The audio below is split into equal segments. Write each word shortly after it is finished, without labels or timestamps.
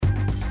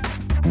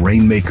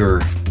Rainmaker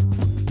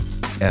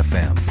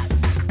FM.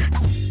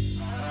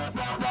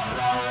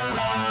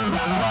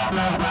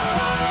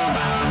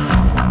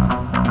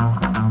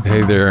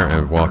 Hey there,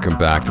 and welcome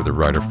back to the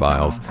Writer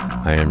Files.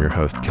 I am your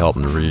host,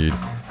 Kelton Reed,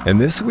 and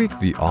this week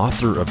the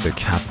author of the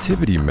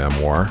captivity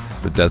memoir,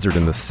 The Desert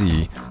and the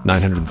Sea,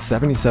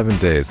 977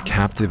 Days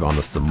Captive on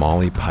the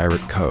Somali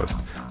Pirate Coast,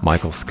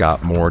 Michael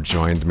Scott Moore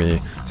joined me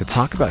to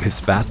talk about his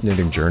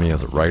fascinating journey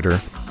as a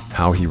writer,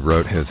 how he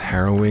wrote his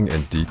harrowing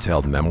and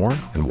detailed memoir,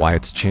 and why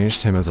it's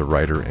changed him as a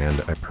writer and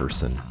a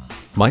person.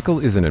 Michael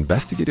is an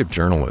investigative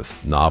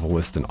journalist,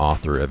 novelist, and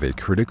author of a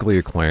critically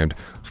acclaimed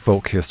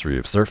folk history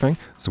of surfing,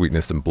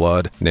 Sweetness and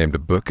Blood, named a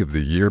Book of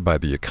the Year by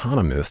The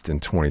Economist in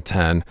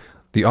 2010.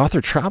 The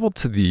author traveled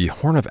to the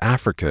Horn of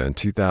Africa in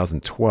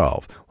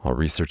 2012 while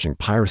researching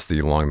piracy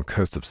along the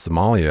coast of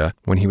Somalia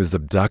when he was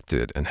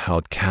abducted and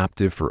held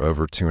captive for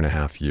over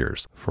 2.5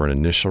 years for an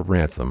initial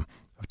ransom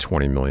of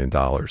 $20 million.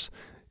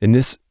 In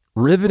this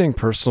riveting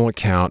personal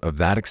account of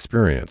that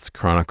experience,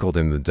 chronicled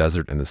in The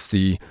Desert and the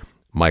Sea,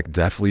 Mike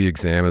deftly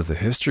examines the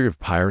history of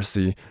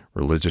piracy,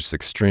 religious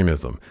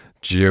extremism,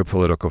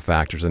 geopolitical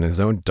factors, and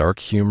his own dark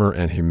humor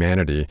and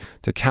humanity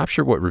to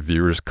capture what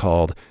reviewers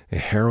called a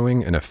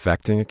harrowing and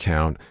affecting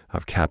account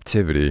of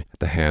captivity at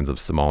the hands of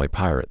Somali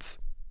pirates.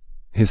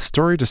 His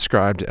story,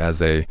 described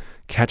as a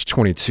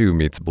Catch-22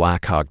 meets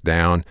Black Hawk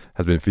Down,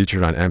 has been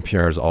featured on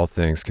NPR's All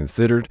Things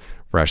Considered,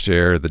 Fresh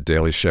Air, The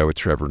Daily Show with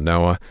Trevor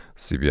Noah,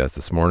 CBS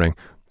This Morning,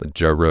 The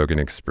Joe Rogan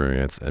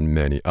Experience, and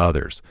many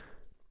others.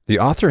 The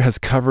author has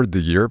covered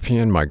the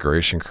European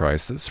migration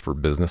crisis for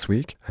Business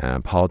Week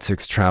and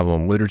politics, travel,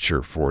 and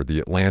literature for The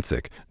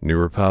Atlantic, New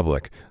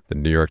Republic, The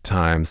New York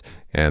Times,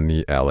 and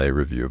the LA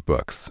Review of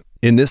Books.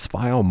 In this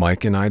file,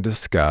 Mike and I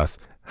discuss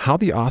how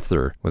the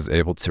author was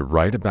able to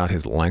write about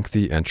his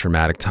lengthy and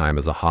traumatic time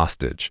as a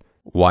hostage,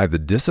 why the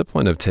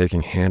discipline of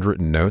taking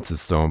handwritten notes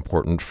is so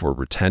important for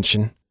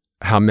retention,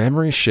 how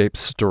memory shapes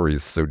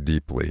stories so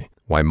deeply,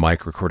 why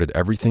Mike recorded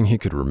everything he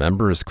could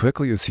remember as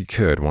quickly as he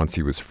could once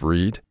he was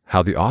freed,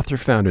 how the author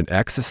found an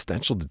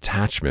existential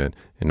detachment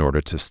in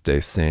order to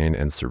stay sane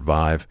and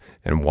survive,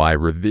 and why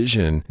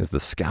revision is the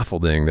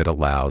scaffolding that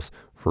allows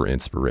for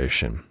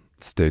inspiration.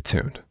 Stay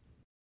tuned.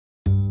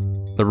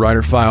 The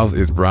Writer Files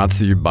is brought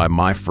to you by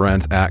my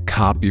friends at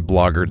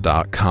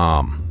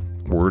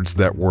copyblogger.com. Words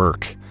that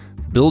work.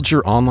 Build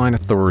your online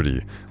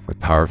authority with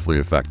powerfully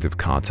effective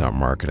content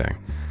marketing.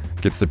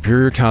 Get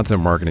superior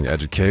content marketing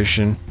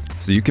education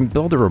so you can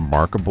build a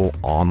remarkable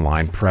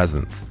online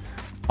presence.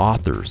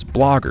 Authors,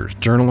 bloggers,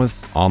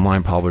 journalists,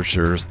 online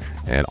publishers,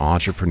 and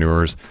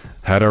entrepreneurs,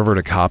 head over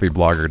to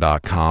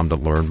copyblogger.com to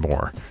learn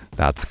more.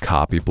 That's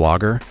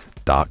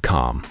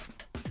copyblogger.com.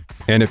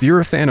 And if you're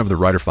a fan of the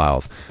Writer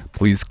Files,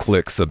 please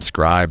click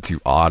subscribe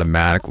to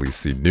automatically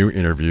see new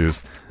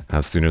interviews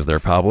as soon as they're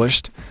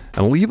published,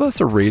 and leave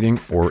us a rating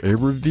or a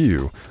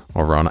review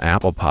over on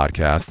Apple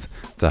Podcasts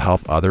to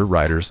help other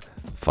writers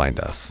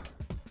find us.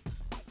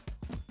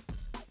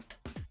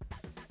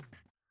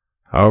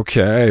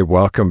 Okay,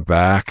 welcome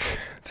back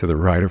to the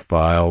Writer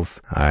Files.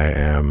 I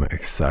am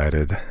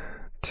excited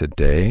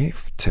today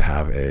to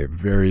have a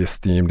very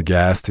esteemed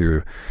guest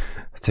who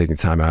is taking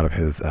time out of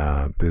his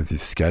busy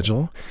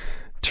schedule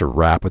to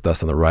rap with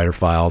us on the Writer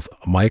Files.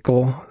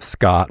 Michael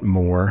Scott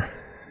Moore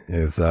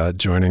is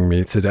joining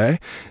me today.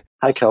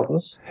 Hi, Kelton.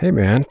 Hey,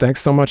 man.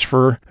 Thanks so much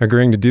for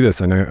agreeing to do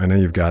this. I know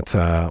you've got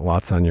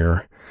lots on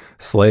your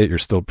slate. You're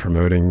still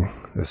promoting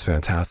this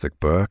fantastic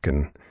book,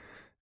 and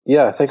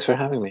yeah, thanks for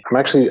having me.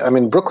 I'm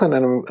in Brooklyn,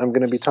 and I'm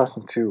going to be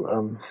talking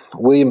to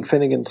William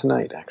Finnegan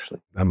tonight. Actually,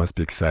 that must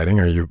be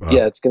exciting. Are you?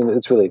 Yeah, it's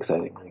really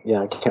exciting.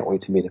 Yeah, I can't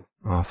wait to meet him.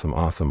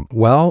 Awesome.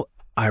 Well,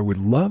 I would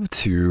love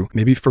to,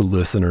 maybe for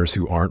listeners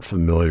who aren't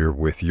familiar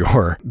with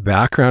your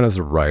background as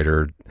a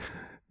writer,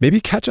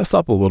 maybe catch us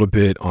up a little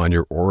bit on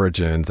your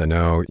origins. I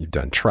know you've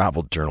done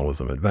travel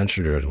journalism,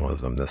 adventure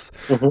journalism, this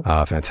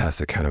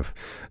fantastic kind of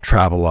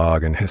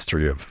travelogue and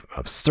history of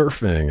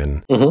surfing,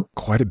 and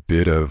quite a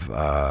bit of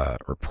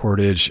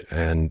reportage.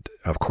 And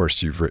of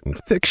course, you've written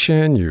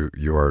fiction.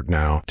 You are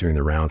now doing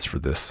the rounds for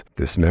this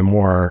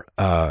memoir.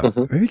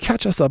 Maybe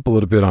catch us up a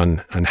little bit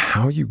on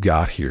how you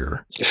got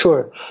here.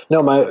 Sure.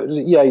 No,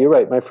 you're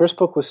right. My first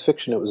book was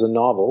fiction. It was a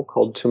novel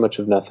called Too Much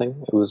of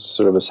Nothing. It was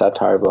sort of a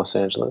satire of Los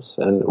Angeles,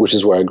 and which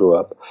is where I grew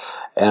up.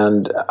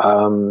 And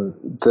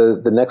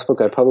the next book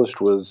I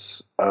published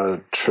was a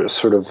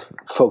sort of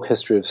folk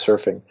history of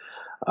surfing.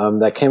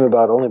 That came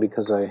about only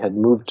because I had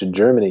moved to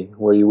Germany,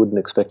 where you wouldn't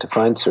expect to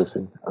find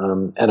surfing,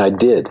 and I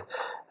did.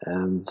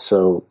 And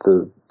so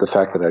the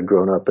fact that I'd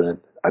grown up in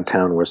a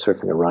town where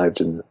surfing arrived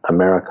in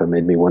America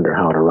made me wonder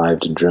how it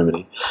arrived in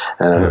Germany,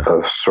 and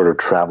a sort of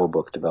travel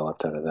book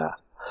developed out of that.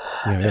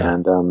 Yeah.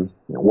 And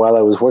while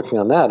I was working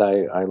on that,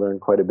 I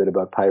learned quite a bit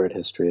about pirate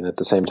history, and at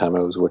the same time I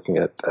was working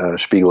at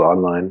Spiegel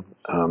Online,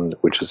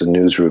 which is a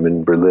newsroom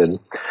in Berlin.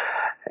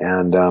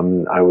 And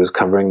I was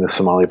covering the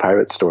Somali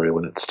pirate story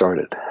when it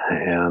started.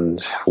 And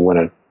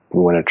when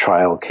a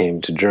trial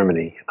came to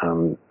Germany,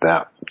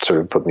 that sort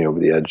of put me over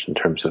the edge in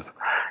terms of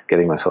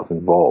getting myself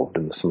involved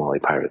in the Somali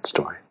pirate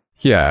story.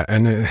 Yeah,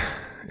 and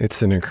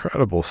it's an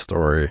incredible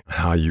story.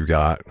 How you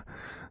got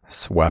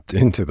swept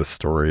into the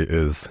story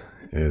is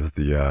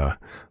the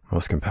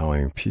most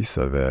compelling piece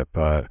of it.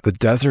 But the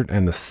desert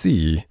and the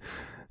sea,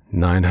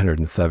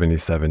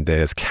 977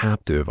 days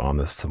captive on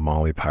the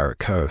Somali Pirate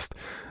Coast,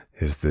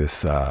 is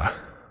this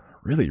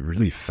really,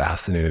 really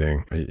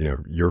fascinating,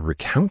 your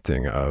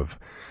recounting of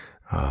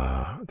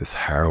this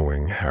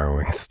harrowing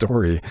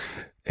story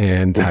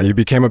and how you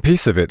became a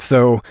piece of it.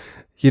 So,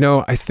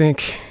 I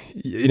think,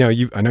 I know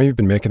you've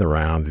been making the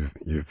rounds.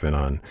 You've been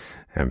on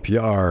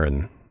NPR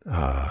and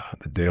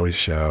The Daily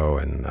Show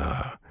and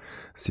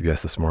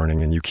CBS This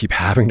Morning, and you keep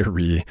having to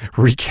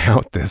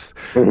recount this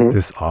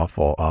this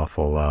awful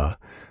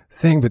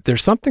thing. But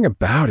there's something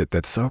about it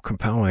that's so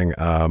compelling.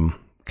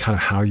 Kind of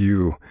how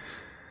you,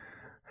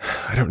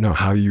 I don't know,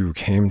 how you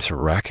came to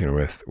reckon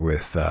with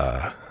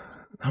not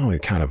only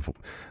kind of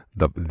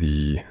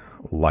the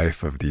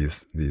life of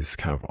these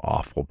kind of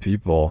awful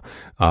people,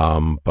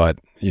 but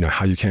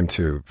how you came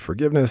to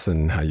forgiveness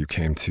and how you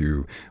came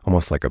to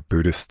almost like a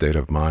Buddhist state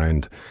of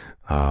mind,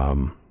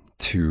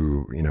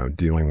 to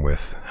dealing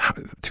with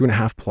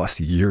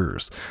 2.5+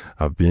 years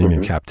of being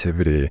in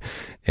captivity,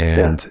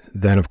 and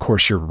then of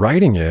course you're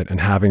writing it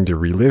and having to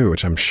relive,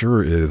 which I'm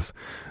sure is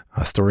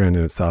a story in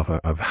itself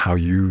of how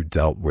you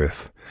dealt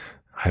with.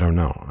 I don't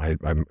know.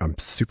 I'm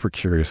super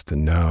curious to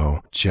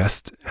know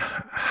just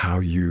how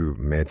you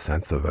made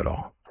sense of it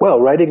all. Well,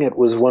 writing it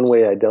was one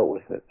way I dealt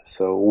with it.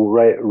 So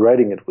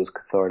writing it was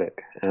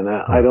cathartic, and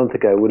I don't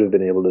think I would have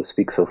been able to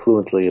speak so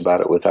fluently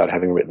about it without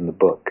having written the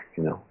book.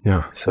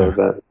 Yeah. So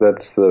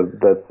that's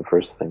the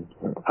first thing.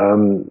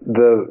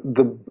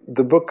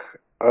 The book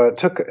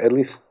took at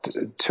least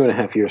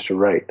 2.5 years to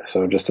write,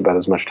 so just about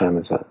as much time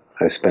as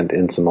I spent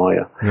in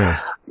Somalia. Yeah.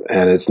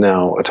 And it's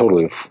now a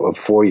total of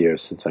 4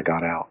 years since I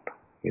got out.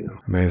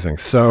 Amazing.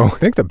 So I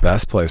think the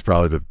best place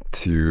probably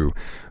to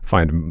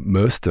find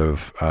most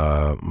of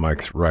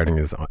Mike's writing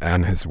is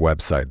on his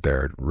website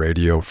there,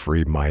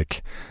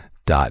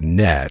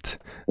 radiofreemike.net.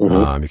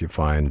 You can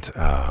find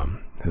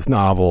his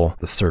novel,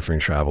 the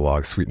surfing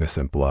travelogue, Sweetness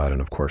and Blood,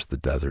 and of course, The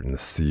Desert and the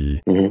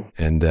Sea.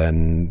 And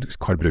then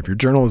quite a bit of your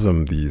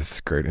journalism,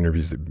 these great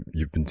interviews that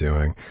you've been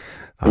doing.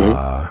 And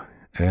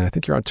I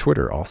think you're on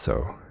Twitter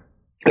also.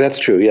 That's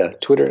true, yeah.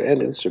 Twitter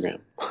and Instagram.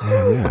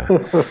 Yeah.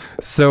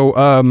 So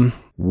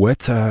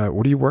what are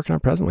you working on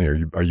presently?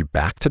 Are you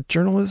back to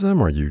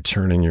journalism, or are you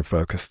turning your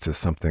focus to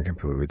something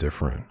completely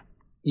different?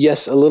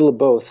 Yes, a little of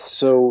both.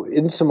 So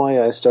in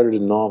Somalia, I started a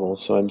novel,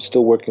 so I'm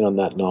still working on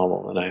that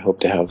novel, and I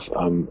hope to have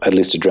at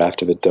least a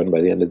draft of it done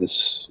by the end of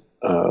this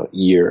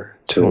year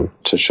to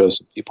show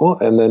some people.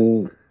 And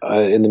then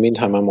in the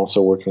meantime, I'm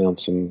also working on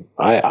some.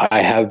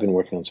 I have been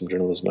working on some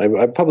journalism.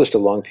 I published a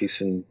long piece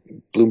in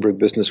Bloomberg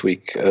Business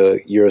Week a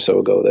year or so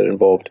ago that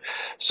involved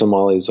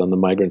Somalis on the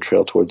migrant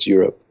trail towards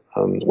Europe.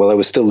 While I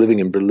was still living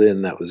in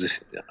Berlin, that was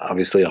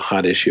obviously a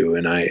hot issue,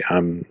 and I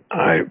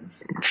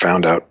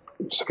found out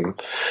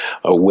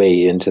a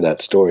way into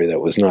that story that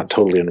was not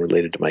totally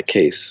unrelated to my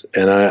case.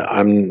 And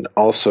I'm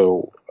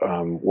also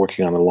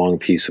working on a long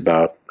piece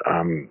about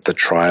the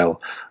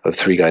trial of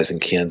 3 guys in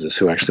Kansas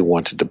who actually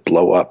wanted to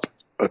blow up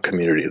a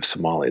community of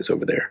Somalis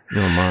over there.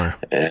 Oh my!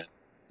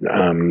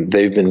 And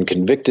they've been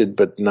convicted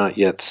but not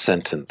yet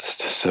sentenced.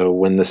 So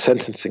when the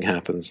sentencing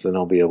happens, then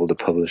I'll be able to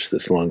publish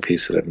this long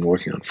piece that I've been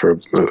working on for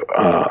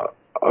about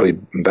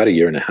 1.5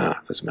 years,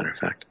 as a matter of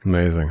fact.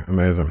 Amazing.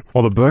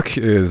 Well, the book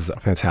is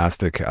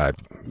fantastic. I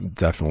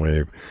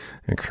definitely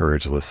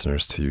encourage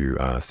listeners to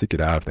seek it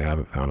out if they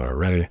haven't found it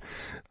already.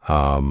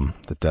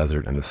 The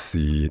Desert and the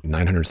Sea,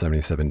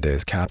 977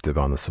 Days Captive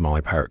on the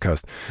Somali Pirate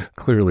Coast.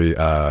 Clearly,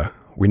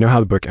 we know how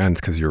the book ends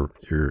because you're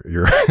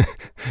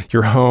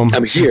home.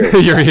 I'm here.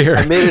 You're here.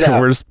 I made it out.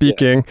 We're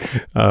speaking.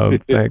 Yeah.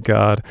 Thank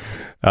God.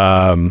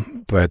 So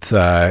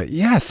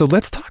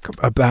let's talk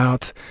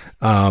about,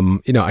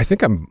 I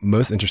think I'm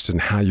most interested in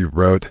how you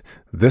wrote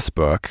this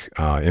book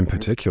in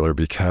particular,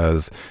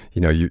 because,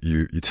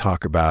 you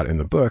talk about in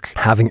the book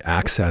having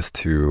access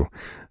to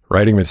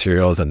writing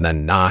materials and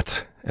then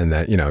not, and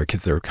that,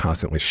 because they're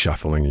constantly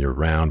shuffling you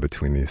around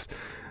between these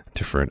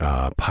different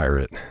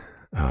pirate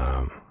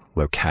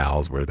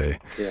locales where they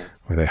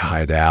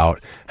hide out.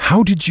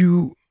 How did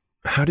you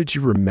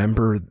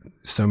remember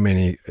so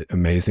many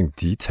amazing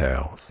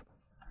details?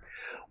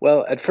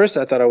 Well, at first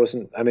I thought I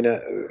wasn't.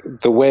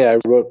 The way I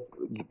wrote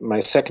my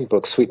second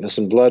book, Sweetness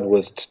and Blood,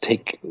 was to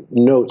take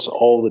notes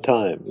all the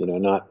time.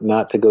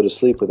 Not to go to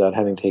sleep without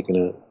having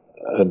taken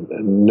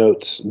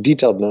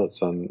detailed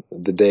notes on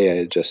the day I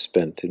had just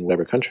spent in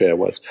whatever country I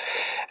was.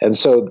 And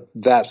so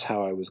that's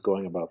how I was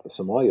going about the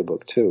Somalia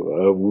book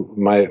too.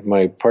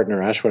 My partner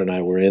Ashwin and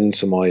I were in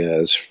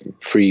Somalia as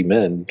free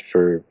men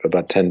for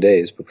about 10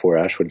 days before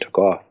Ashwin took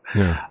off.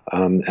 Yeah.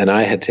 And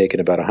I had taken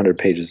about 100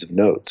 pages of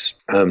notes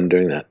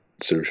during that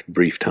sort of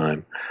brief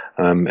time,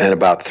 and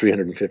about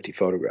 350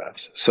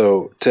 photographs.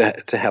 So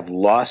to have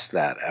lost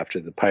that after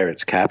the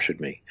pirates captured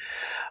me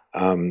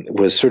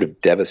was sort of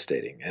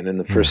devastating. And in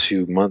the first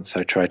few months,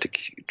 I tried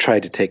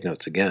to take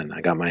notes again.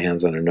 I got my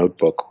hands on a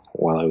notebook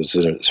while I was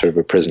in sort of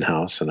a prison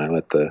house, and I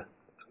let the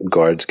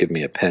guards give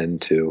me a pen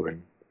too,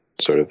 and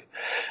sort of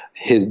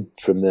hid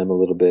from them a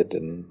little bit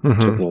and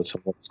took notes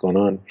on what was going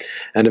on.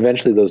 And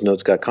eventually those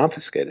notes got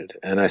confiscated.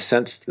 And I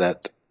sensed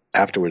that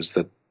afterwards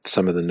that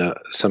some of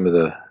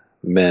the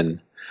men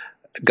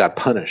got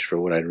punished for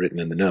what I'd written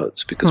in the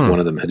notes, because one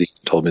of them had even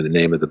told me the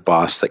name of the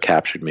boss that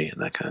captured me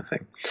and that kind of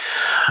thing.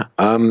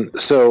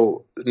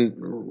 So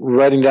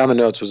writing down the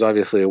notes was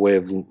obviously a way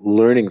of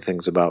learning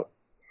things about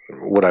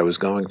what I was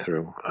going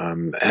through,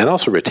 and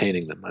also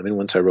retaining them. I mean,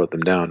 once I wrote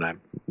them down, I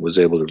was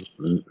able to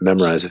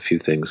memorize a few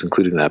things,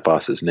 including that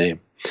boss's name.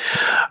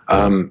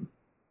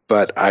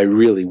 But I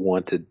really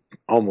wanted,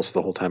 almost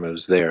the whole time I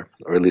was there,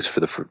 or at least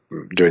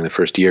during the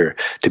first year,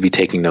 to be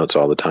taking notes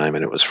all the time,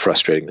 and it was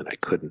frustrating that I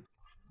couldn't.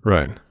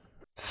 Right.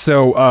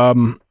 So,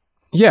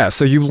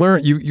 so you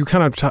learned, you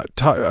kind of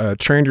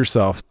trained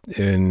yourself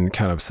in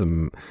kind of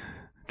some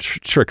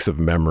tricks of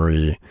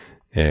memory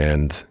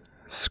and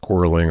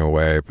squirreling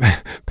away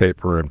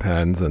paper and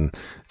pens, and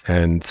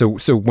so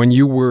when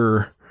you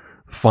were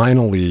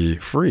finally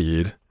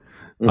freed,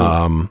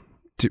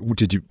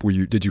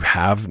 did you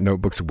have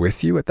notebooks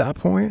with you at that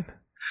point?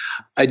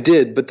 I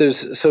did, but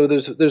there's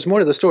more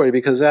to the story,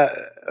 because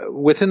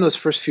within those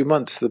first few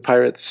months, the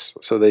pirates,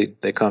 so they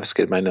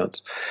confiscated my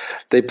notes.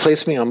 They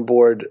placed me on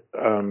board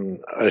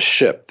a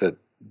ship that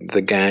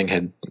the gang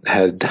had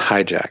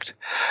hijacked,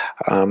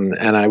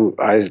 and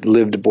I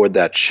lived aboard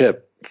that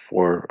ship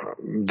for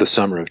the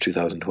summer of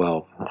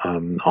 2012,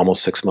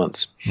 almost 6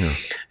 months. Yeah.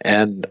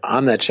 And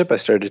on that ship, I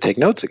started to take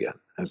notes again.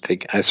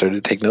 I started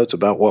to take notes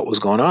about what was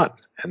going on,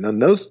 and then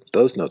those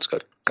notes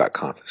got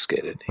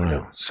confiscated. You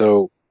know?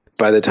 So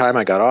by the time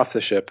I got off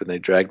the ship and they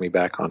dragged me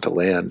back onto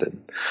land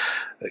and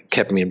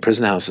kept me in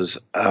prison houses,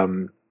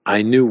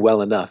 I knew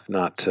well enough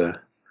not to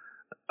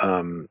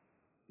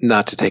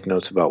take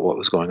notes about what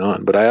was going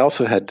on. But I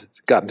also had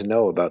gotten to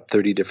know about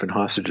 30 different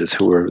hostages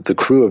who were the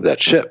crew of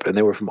that ship, and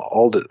they were from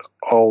all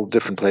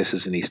different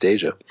places in East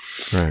Asia.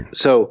 Right.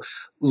 So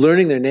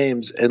learning their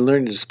names and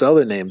learning to spell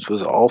their names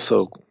was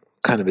also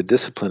kind of a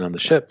discipline on the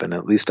ship, and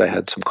at least I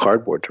had some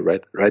cardboard to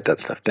write that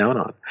stuff down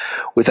on.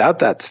 Without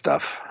that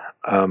stuff,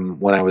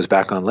 when I was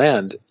back on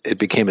land, it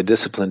became a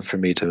discipline for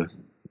me to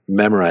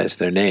memorize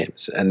their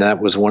names. And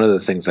that was one of the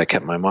things I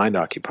kept my mind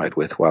occupied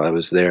with while I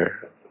was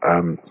there,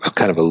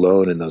 kind of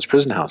alone in those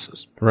prison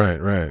houses.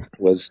 Right.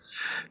 Was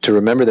to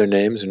remember their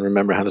names and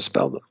remember how to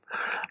spell them.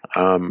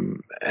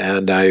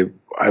 And I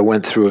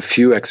went through a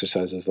few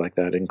exercises like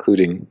that,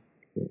 including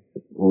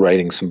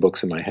writing some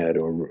books in my head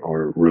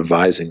or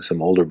revising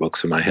some older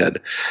books in my head,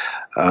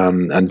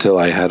 until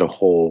I had a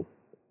whole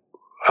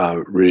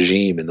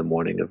regime in the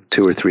morning of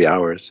 2 or 3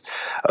 hours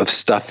of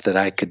stuff that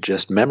I could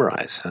just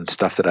memorize and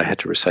stuff that I had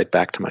to recite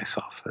back to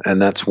myself.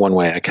 And that's one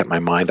way I kept my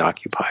mind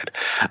occupied.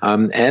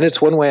 And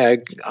it's one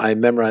way I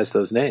memorized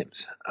those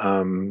names.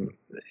 In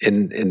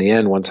the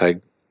end, once I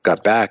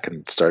got back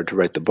and started to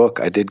write the book,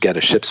 I did get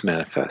a ship's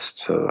manifest,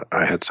 so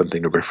I had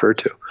something to refer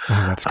to.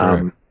 Oh, that's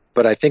great.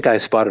 But I think I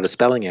spotted a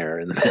spelling error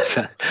in the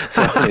manifest.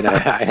 So,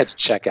 I had to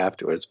check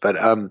afterwards. But,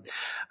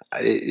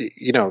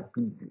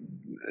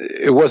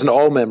 it wasn't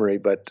all memory,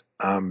 but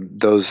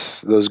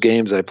those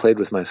games I played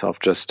with myself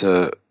just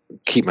to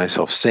keep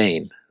myself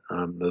sane,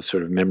 those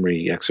sort of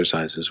memory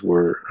exercises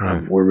were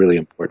really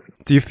important.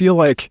 Do you feel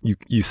like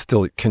you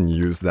still can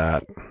use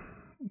those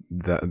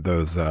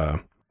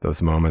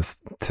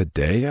moments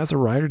today as a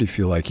writer? Do you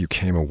feel like you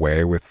came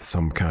away with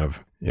some kind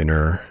of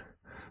inner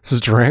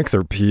strength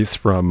or peace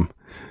from,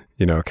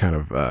 kind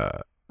of,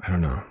 I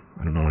don't know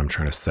what I'm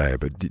trying to say,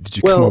 but did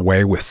you come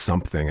away with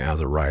something as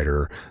a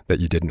writer that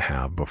you didn't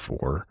have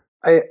before?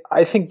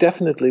 I think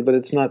definitely, but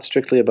it's not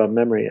strictly about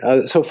memory.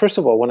 So first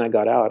of all, when I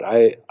got out,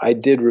 I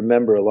did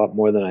remember a lot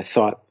more than I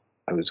thought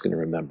I was going to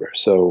remember.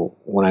 So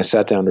when I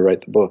sat down to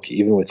write the book,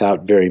 even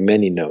without very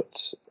many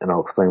notes, and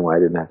I'll explain why I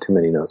didn't have too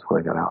many notes when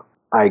I got out,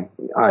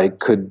 I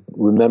could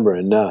remember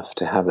enough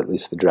to have at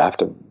least the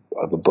draft of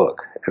a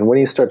book. And when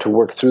you start to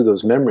work through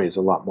those memories,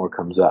 a lot more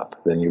comes up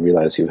than you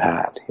realize you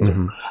had.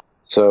 Mm-hmm.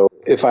 So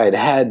if I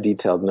had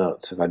detailed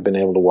notes, if I'd been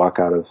able to walk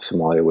out of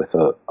Somalia with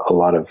a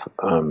lot of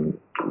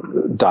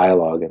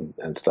dialogue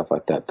and stuff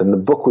like that, then the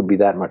book would be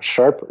that much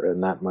sharper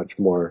and that much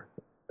more,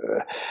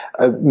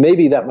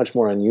 maybe that much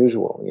more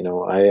unusual.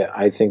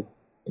 I think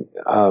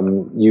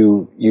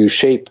you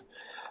shape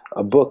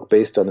a book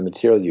based on the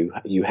material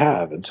you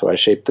have, and so I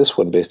shaped this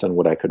one based on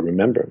what I could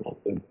remember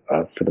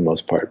for the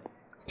most part.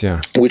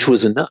 Yeah, which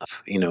was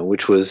enough.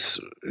 Which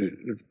was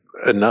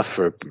enough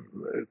for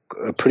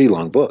a pretty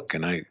long book,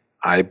 and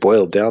I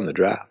boiled down the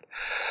draft.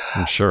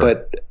 I'm sure.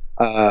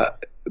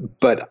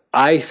 But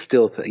I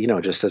still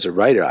just as a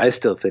writer, I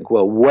still think,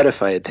 well, what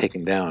if I had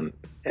taken down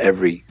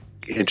every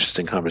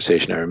interesting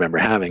conversation I remember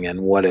having, and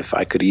what if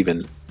I could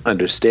even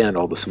understand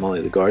all the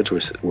Somali the guards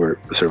were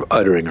sort of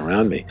uttering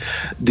around me?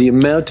 The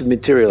amount of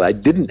material I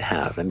didn't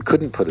have and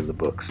couldn't put in the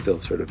book still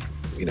sort of,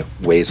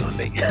 weighs on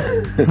me.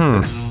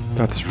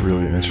 That's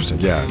really interesting.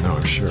 Yeah, no,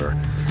 I'm sure.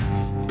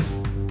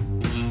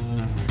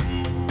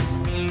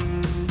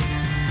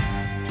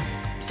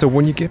 So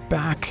when you get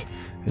back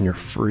and you're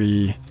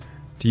free,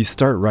 do you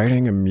start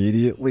writing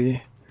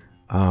immediately?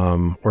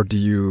 or do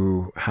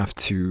you have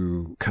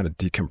to kind of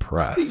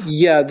decompress?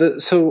 Yeah.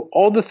 So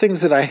all the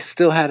things that I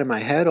still had in my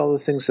head, all the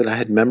things that I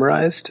had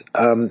memorized,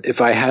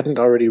 if I hadn't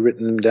already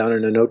written them down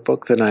in a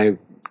notebook, then I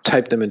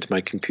typed them into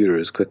my computer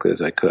as quickly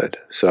as I could.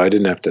 So I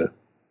didn't have to,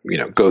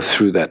 go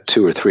through that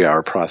 2 or 3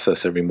 hour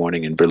process every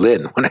morning in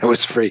Berlin when I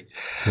was free.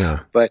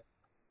 Yeah. But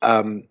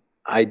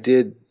I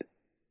did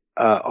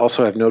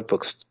also have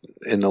notebooks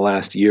in the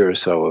last year or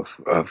so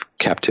of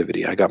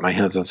captivity. I got my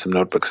hands on some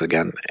notebooks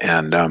again,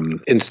 and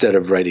instead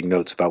of writing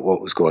notes about what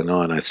was going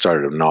on, I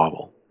started a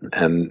novel,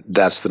 and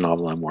that's the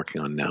novel I'm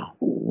working on now.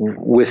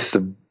 With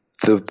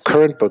the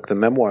current book, the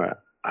memoir,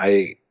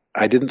 I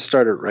didn't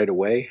start it right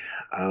away.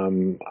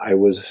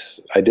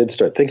 I did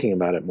start thinking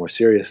about it more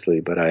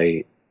seriously, but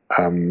I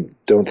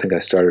don't think I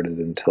started it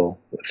until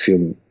a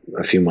few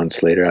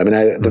months later. I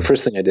mean, the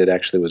first thing I did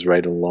actually was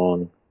write a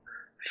long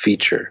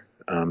feature,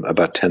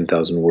 about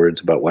 10,000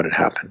 words about what had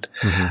happened,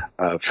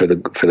 for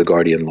the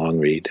Guardian long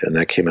read, and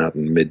that came out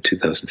in mid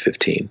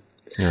 2015.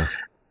 Yeah.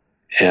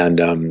 And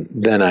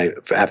then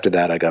after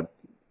that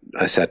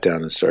I sat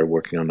down and started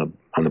working on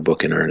the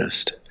book in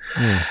earnest.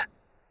 Mm.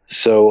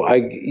 So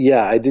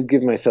I did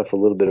give myself a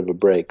little bit of a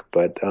break,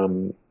 but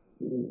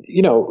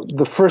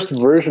the first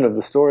version of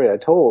the story I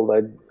told,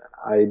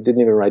 I didn't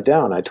even write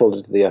down. I told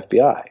it to the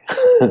FBI.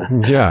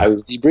 Yeah. I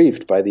was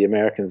debriefed by the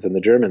Americans and the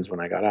Germans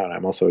when I got out.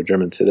 I'm also a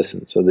German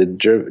citizen. So the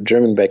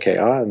German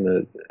BKA and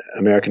the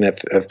American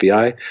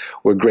FBI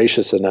were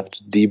gracious enough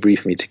to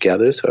debrief me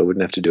together so I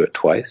wouldn't have to do it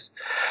twice.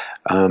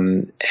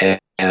 And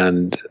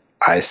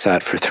I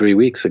sat for 3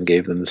 weeks and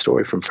gave them the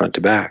story from front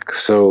to back.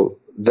 So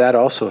that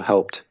also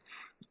helped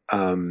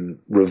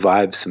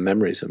revive some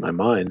memories in my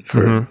mind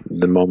for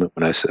the moment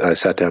when I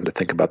sat down to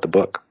think about the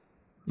book.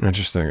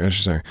 Interesting.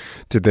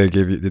 Did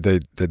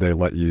they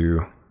let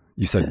you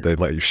said they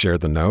let you share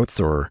the notes,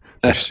 or?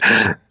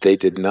 They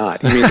did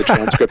not. You mean the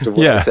transcript of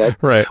what I said?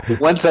 Right.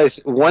 Once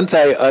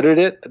I uttered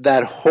it,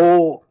 that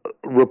whole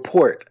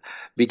report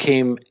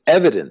became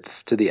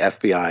evidence to the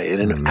FBI in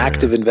an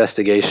active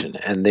investigation,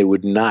 and they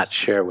would not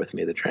share with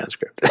me the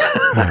transcript.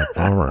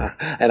 Bummer.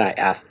 And I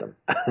asked them.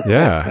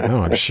 Yeah,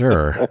 no, I'm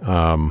sure.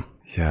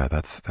 Yeah,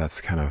 that's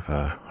kind of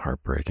a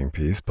heartbreaking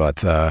piece,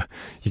 but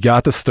you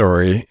got the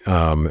story,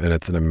 and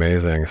it's an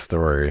amazing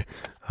story.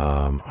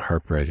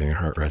 Heartbreaking,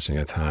 heart-wrenching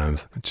at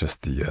times.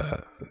 Just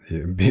the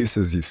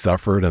abuses you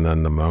suffered, and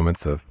then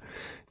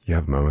you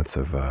have moments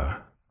of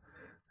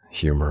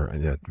humor,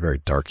 and yet very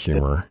dark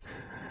humor,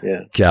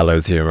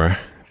 gallows humor,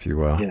 if you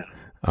will.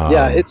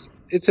 Yeah,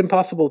 it's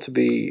impossible to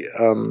be.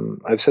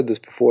 I've said this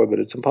before, but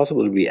it's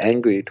impossible to be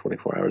angry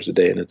 24 hours a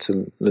day, and it's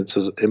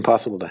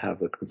impossible to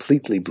have a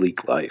completely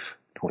bleak life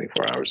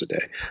 24 hours a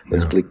day,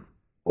 as bleak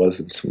was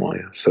in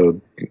Somalia. So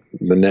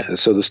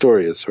the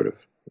story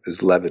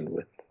is leavened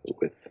with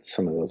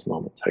some of those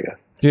moments, I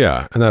guess.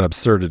 Yeah, and that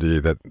absurdity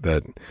that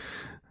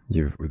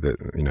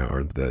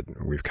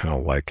we've kind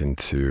of likened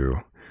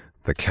to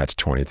the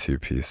catch-22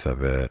 piece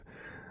of it.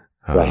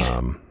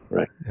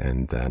 Right.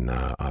 And then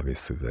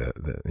obviously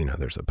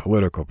there's a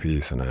political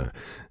piece, and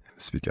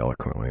speak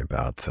eloquently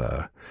about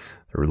the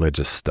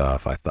religious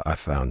stuff. I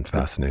found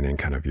fascinating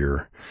kind of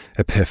your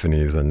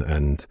epiphanies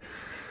and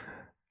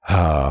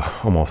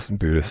almost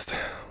Buddhist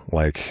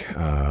like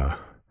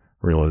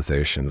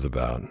realizations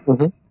about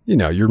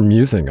you're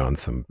musing on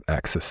some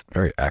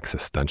very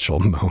existential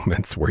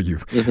moments where you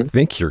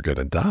think you're going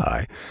to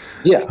die.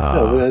 Yeah,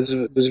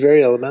 it was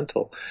very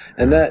elemental,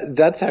 and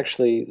that's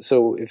actually,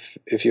 so.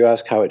 If you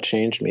ask how it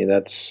changed me,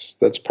 that's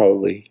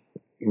probably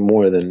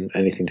more than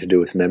anything to do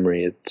with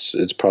memory.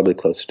 It's probably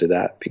closer to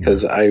that,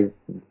 because I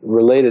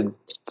related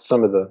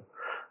some of the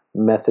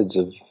methods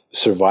of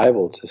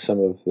survival to some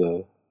of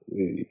the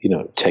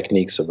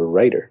techniques of a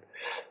writer.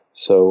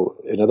 So,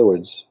 in other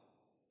words,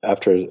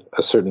 after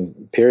a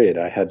certain period,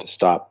 I had to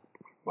stop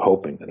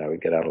hoping that I would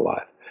get out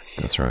alive.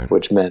 That's right.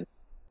 Which meant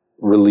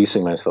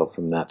releasing myself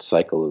from that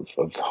cycle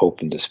of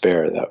hope and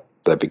despair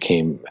that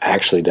became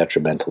actually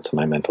detrimental to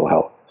my mental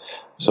health.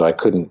 So I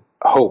couldn't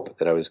hope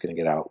that I was going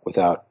to get out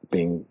without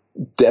being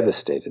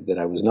devastated that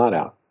I was not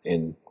out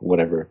in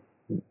whatever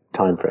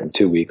time frame,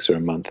 2 weeks or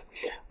a month,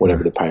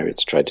 whatever the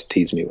pirates tried to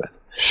tease me with.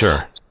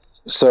 Sure.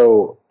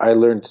 So I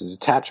learned to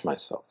detach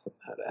myself from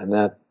that, and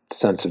that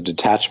sense of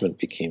detachment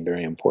became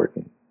very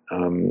important.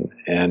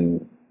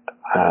 And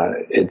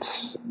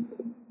it's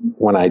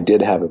when I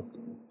did have a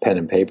pen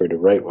and paper to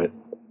write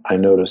with, I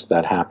noticed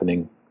that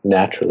happening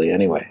naturally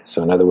anyway.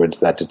 So in other words,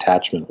 that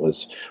detachment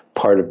was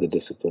part of the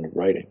discipline of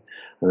writing.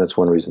 And that's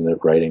one reason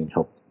that writing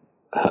helped,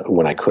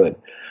 when I could,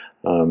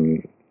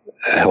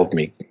 helped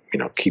me,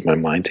 keep my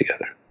mind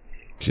together.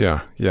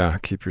 Yeah.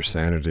 Keep your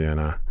sanity in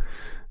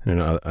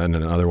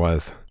an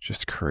otherwise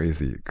just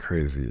crazy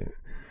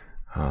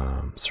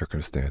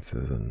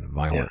circumstances and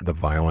the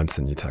violence,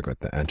 and you talk about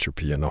the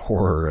entropy and the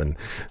horror and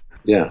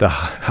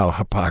how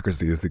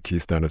hypocrisy is the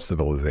keystone of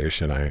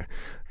civilization. I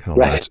kind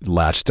of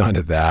latched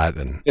onto that,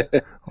 and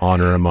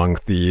honor among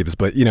thieves.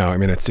 But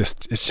it's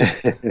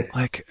just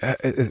like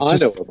it's honor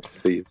just among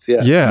thieves.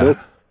 Yeah.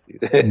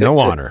 No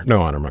honor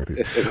among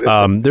thieves.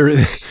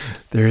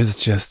 There is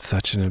just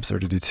such an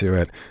absurdity to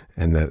it,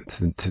 and that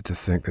to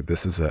think that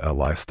this is a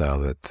lifestyle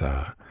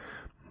that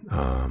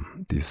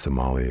these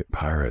Somali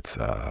pirates,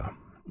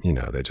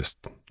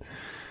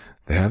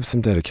 they have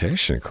some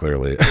dedication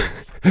clearly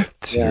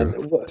to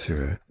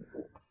it.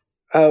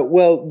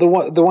 Well,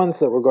 the ones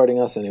that were guarding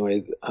us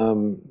anyway.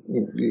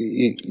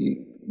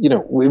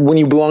 When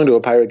you belong to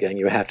a pirate gang,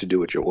 you have to do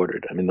what you're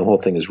ordered. I mean, the whole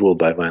thing is ruled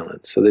by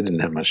violence, so they didn't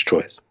have much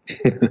choice.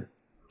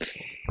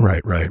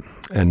 Right.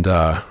 And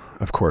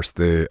of course,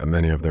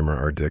 many of them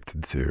are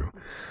addicted to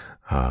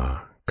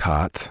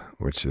khat,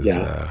 which is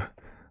a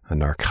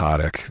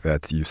narcotic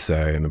that you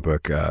say in the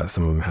book.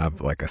 Some of them have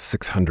like a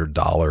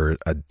 $600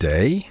 a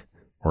day,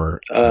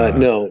 or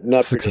no,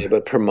 not per day,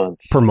 but per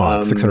month. Per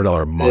month,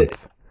 $600 a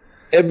month.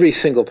 Every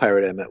single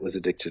pirate I met was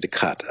addicted to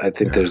khat. I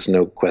think there's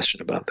no question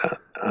about that.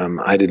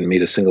 I didn't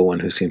meet a single one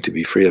who seemed to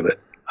be free of it.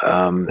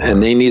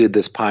 And they needed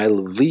this pile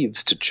of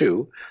leaves to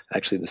chew.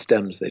 Actually, the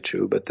stems they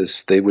chew, but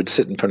they would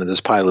sit in front of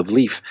this pile of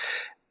leaf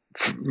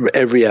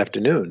every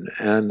afternoon.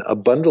 And a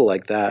bundle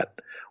like that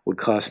would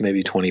cost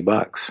maybe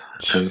 $20.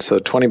 And so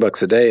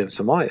 $20 a day in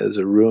Somalia is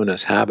a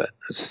ruinous habit.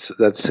 That's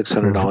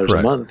 $600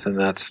 a month. And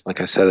that's,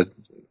 like I said, at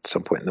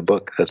some point in the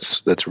book,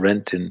 that's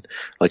rent in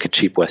like a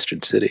cheap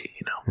Western city,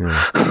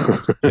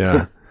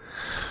 Yeah.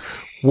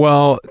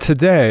 Well,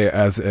 today,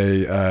 as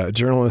a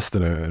journalist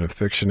and a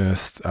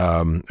fictionist,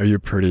 are you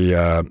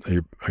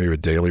are you a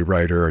daily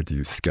writer, or do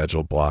you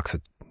schedule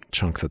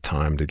chunks of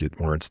time to get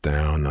words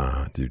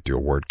down? Do you do a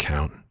word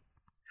count?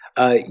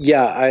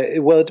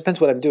 Well, it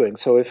depends what I'm doing.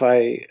 So if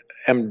I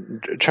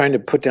am trying to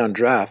put down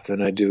draft,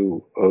 then I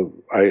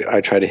I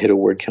try to hit a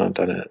word count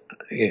on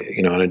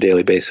a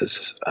daily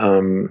basis.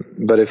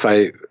 But if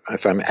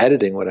I'm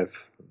editing what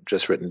I've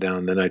just written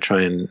down, then I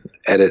try and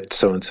edit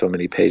so and so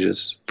many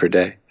pages per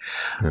day.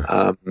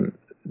 Yeah.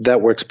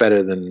 That works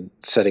better than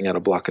setting out a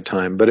block of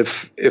time. But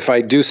if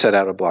I do set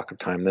out a block of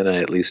time, then I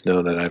at least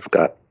know that I've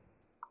got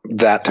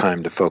that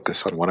time to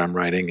focus on what I'm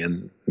writing,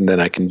 and then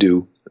I can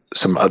do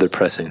some other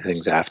pressing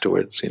things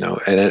afterwards, and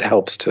it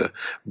helps to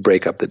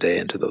break up the day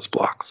into those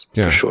blocks,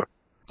 for sure.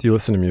 Do you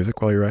listen to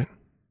music while you write?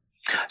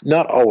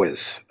 Not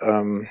always.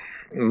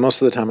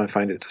 Most of the time I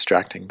find it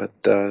distracting, but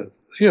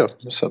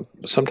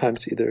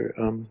sometimes either.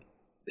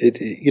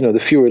 The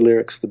fewer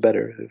lyrics, the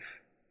better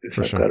if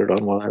I've got it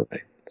on while I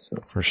write. So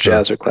for sure.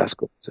 Jazz or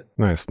classical music.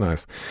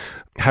 Nice.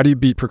 How do you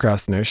beat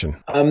procrastination?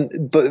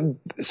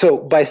 So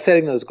by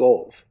setting those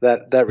goals,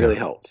 that really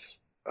helps.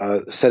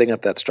 Setting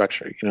up that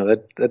structure,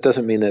 that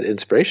doesn't mean that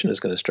inspiration is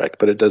going to strike,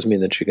 but it does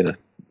mean that you're going to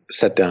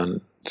set down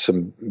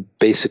some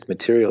basic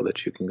material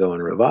that you can go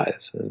and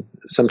revise. And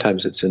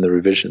sometimes it's in the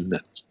revision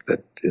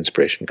that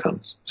inspiration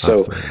comes. So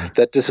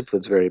that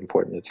discipline's very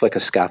important. It's like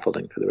a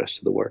scaffolding for the rest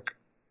of the work.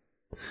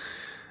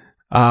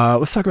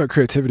 Let's talk about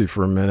creativity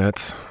for a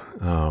minute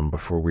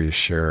before we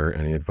share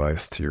any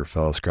advice to your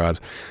fellow scribes.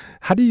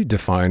 How do you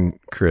define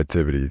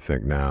creativity, you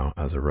think, now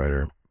as a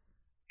writer?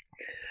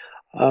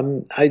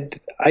 I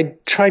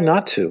try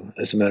not to,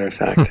 as a matter of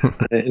fact.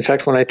 In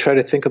fact, when I try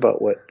to think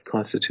about what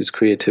constitutes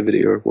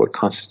creativity or what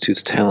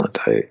constitutes talent,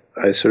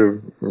 I sort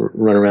of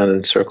run around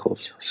in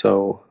circles.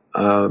 So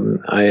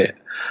I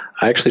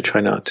actually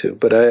try not to.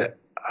 But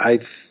I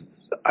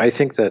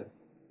think that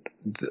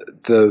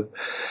the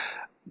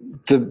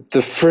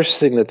first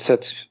thing that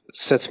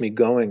sets me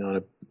going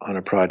on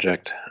a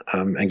project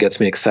and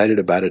gets me excited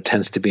about it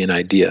tends to be an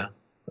idea.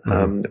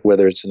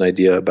 Whether it's an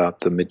idea about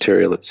the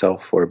material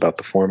itself or about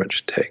the form it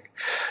should take.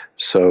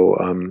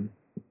 So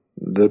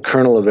the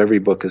kernel of every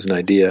book is an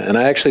idea. And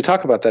I actually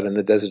talk about that in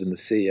The Desert and the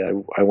Sea.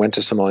 I went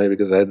to Somalia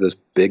because I had this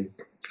big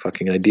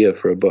fucking idea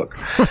for a book,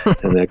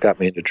 and that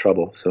got me into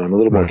trouble. So I'm a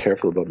little more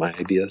careful about my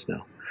ideas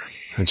now.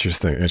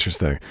 Interesting.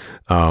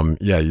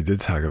 You did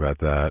talk about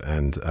that,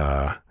 and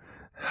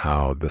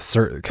how the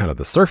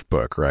surf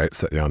book, right,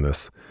 set you on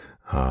this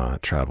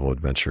travel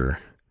adventure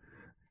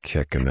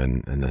kick, and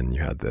then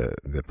you had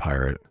the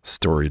pirate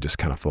story just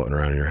kind of floating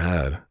around in your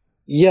head.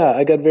 Yeah,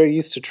 I got very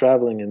used to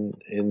traveling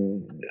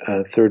in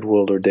third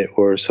world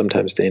or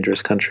sometimes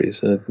dangerous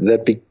countries, and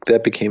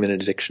that became an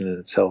addiction in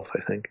itself,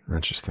 I think.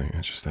 Interesting.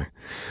 You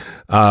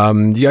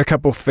got a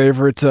couple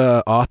favorite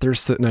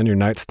authors sitting on your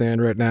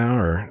nightstand right now,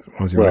 or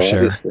ones you want to share?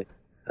 Obviously.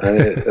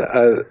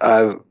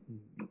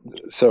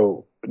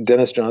 So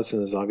Dennis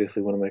Johnson is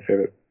obviously one of my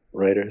favorite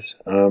writers,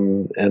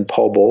 and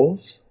Paul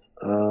Bowles.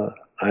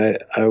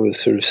 I was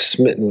sort of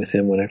smitten with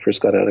him when I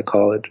first got out of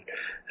college,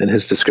 and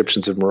his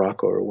descriptions of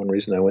Morocco are one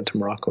reason I went to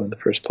Morocco in the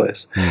first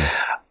place.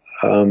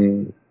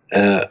 I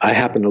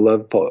happen to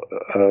love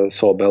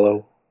Saul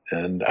Bellow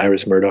and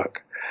Iris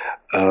Murdoch,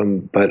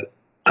 but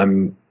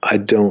I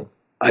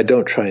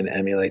don't try and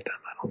emulate them.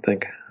 I don't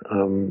think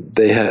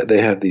they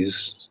have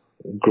these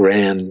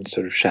grand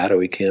sort of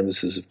shadowy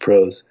canvases of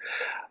prose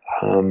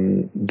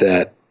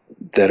that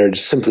are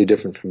just simply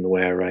different from the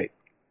way I write.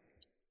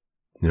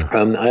 Yeah.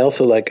 I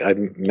also I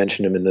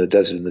mentioned him in The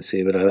Desert and the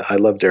Sea, but I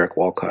love Derek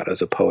Walcott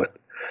as a poet.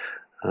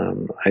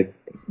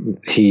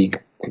 He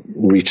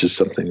reaches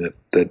something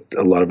that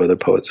a lot of other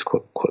poets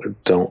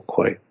don't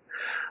quite.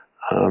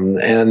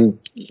 And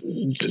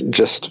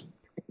just,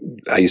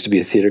 I used to be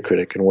a theater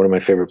critic, and one of my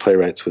favorite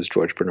playwrights was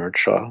George Bernard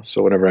Shaw.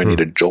 So whenever I need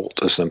a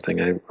jolt of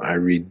something, I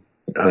read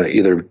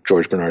either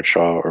George Bernard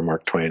Shaw or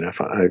Mark Twain.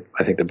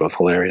 I think they're both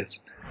hilarious.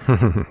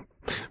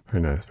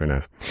 Very nice, very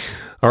nice.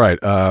 All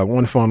right,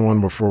 one fun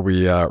one before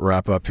we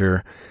wrap up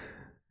here.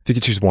 If you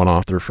could choose one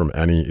author from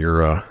any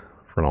era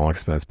for an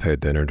all-expense paid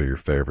dinner to your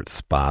favorite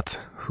spot,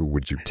 who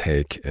would you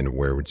take and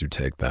where would you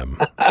take them?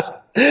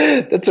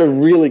 That's a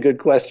really good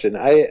question.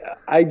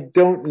 I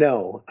don't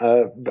know.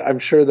 I'm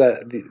sure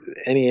that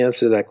any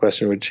answer to that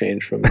question would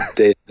change from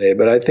day to day,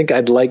 but I think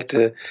I'd like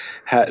to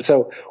have.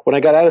 So when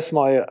I got out of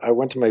Somalia, I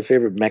went to my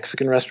favorite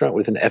Mexican restaurant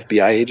with an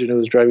FBI agent who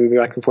was driving me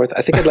back and forth.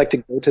 I think I'd like to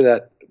go to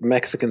that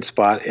Mexican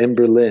spot in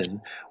Berlin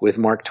with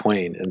Mark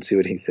Twain and see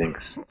what he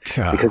thinks,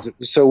 because it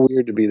was so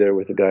weird to be there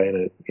with a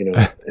guy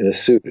in a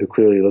suit who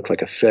clearly looked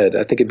like a Fed.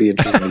 I think it'd be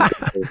interesting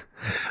to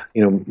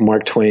go,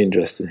 Mark Twain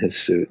dressed in his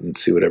suit and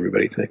see what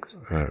everybody thinks.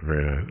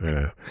 Very nice,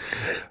 very nice.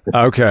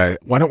 Okay,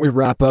 why don't we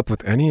wrap up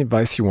with any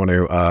advice you want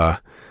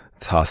to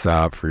toss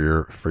out for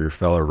your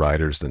fellow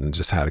writers and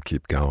just how to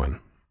keep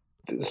going?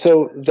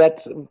 So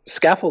that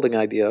scaffolding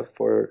idea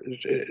for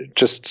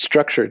just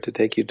structure to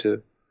take you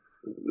to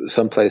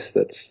someplace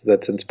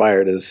that's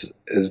inspired is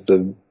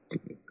the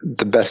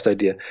best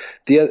idea.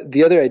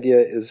 The other idea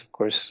is, of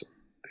course,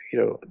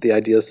 the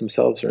ideas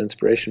themselves are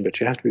inspiration, but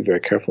you have to be very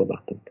careful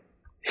about them.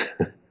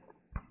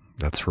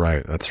 That's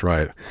right. That's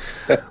right.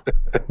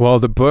 Well,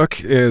 the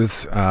book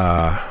is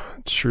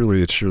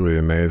truly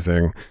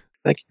amazing.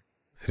 Thank you.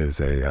 It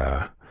is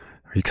are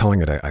you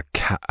calling it a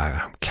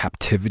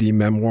captivity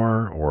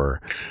memoir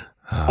or?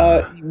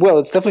 Well,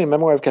 it's definitely a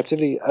memoir of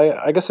captivity.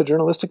 I guess a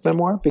journalistic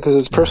memoir because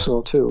it's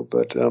personal too.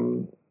 But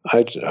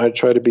I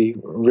try to be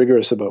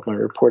rigorous about my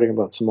reporting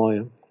about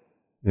Somalia.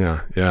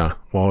 Yeah.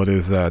 Well, it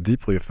is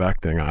deeply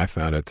affecting. I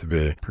found it to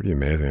be pretty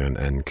amazing,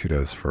 and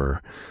kudos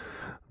for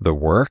the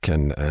work,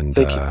 and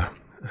Thank you.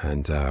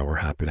 We're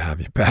happy to have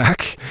you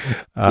back.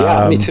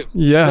 Yeah, me too.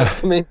 Yeah.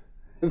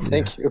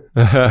 Thank you.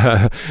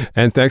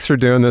 And thanks for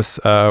doing this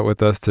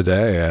with us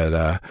today.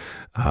 And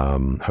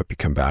hope you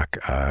come back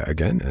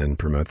again and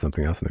promote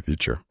something else in the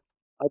future.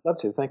 I'd love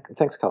to.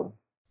 Thanks, Calvin.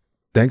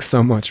 Thanks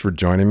so much for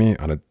joining me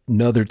on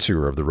another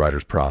tour of the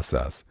writer's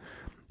process.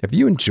 If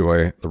you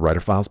enjoy the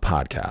Writer Files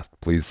podcast,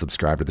 please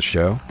subscribe to the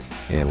show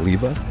and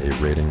leave us a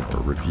rating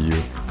or review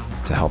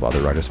to help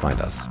other writers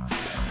find us.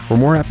 For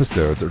more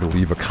episodes or to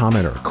leave a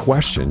comment or a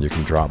question, you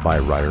can drop by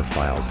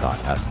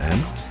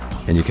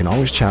writerfiles.fm, and you can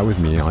always chat with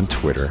me on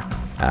Twitter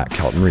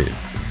 @KeltonReed.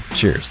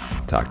 Cheers.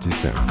 Talk to you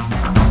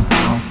soon.